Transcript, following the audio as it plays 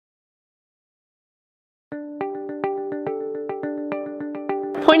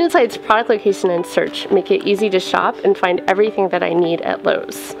Point Insight's product location and search make it easy to shop and find everything that I need at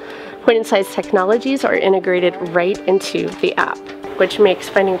Lowe's. Point Insight's technologies are integrated right into the app, which makes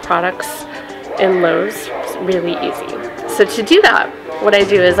finding products in Lowe's really easy. So to do that, what I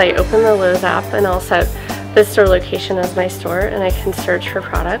do is I open the Lowe's app and I'll set this store location as my store, and I can search for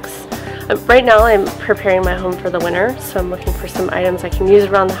products. Right now I'm preparing my home for the winter, so I'm looking for some items I can use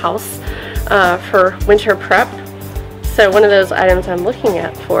around the house for winter prep. So one of those items I'm looking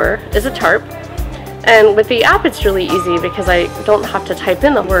at for is a tarp. And with the app it's really easy because I don't have to type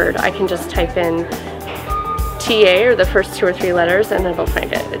in the word. I can just type in TA or the first 2 or 3 letters and it'll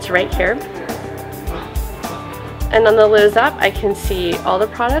find it. It's right here. And on the Lowe's app I can see all the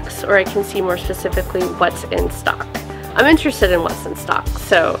products, or I can see more specifically what's in stock. I'm interested in what's in stock,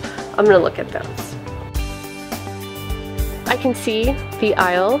 so I'm going to look at those. I can see the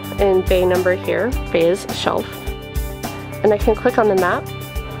aisle in bay number here. Bay is shelf. And I can click on the map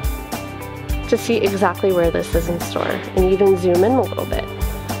to see exactly where this is in store and even zoom in a little bit.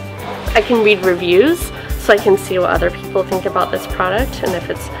 I can read reviews so I can see what other people think about this product and if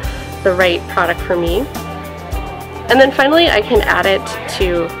it's the right product for me. And then finally I can add it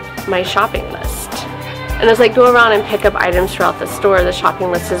to my shopping list. And as I go around and pick up items throughout the store, the shopping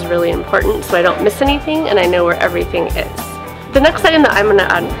list is really important so I don't miss anything and I know where everything is. The next item that I'm going to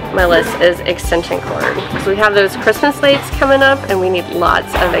add to my list is extension cord. So we have those Christmas lights coming up and we need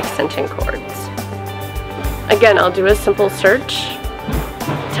lots of extension cords. Again, I'll do a simple search,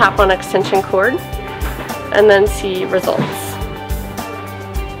 tap on extension cord, and then see results.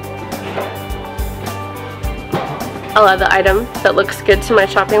 I'll add the item that looks good to my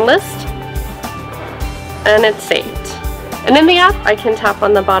shopping list, and it's saved. And in the app, I can tap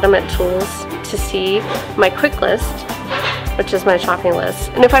on the bottom at Tools to see my quick list, which is my shopping list.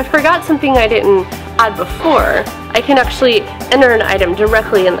 And if I forgot something I didn't add before, I can actually enter an item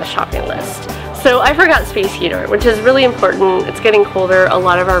directly in the shopping list. So I forgot space heater, which is really important. It's getting colder. A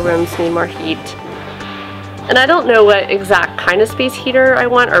lot of our rooms need more heat. And I don't know what exact kind of space heater I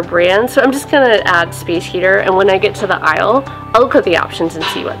want or brand, so I'm just gonna add space heater, and when I get to the aisle, I'll look at the options and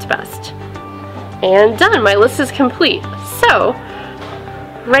see what's best. And done, my list is complete. So,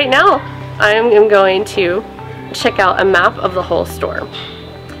 right now, I am going to check out a map of the whole store.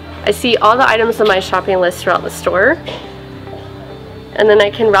 I see all the items on my shopping list throughout the store, and then I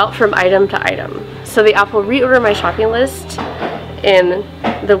can route from item to item. So the app will reorder my shopping list in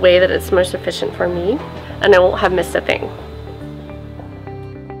the way that it's most efficient for me, and I won't have missed a thing.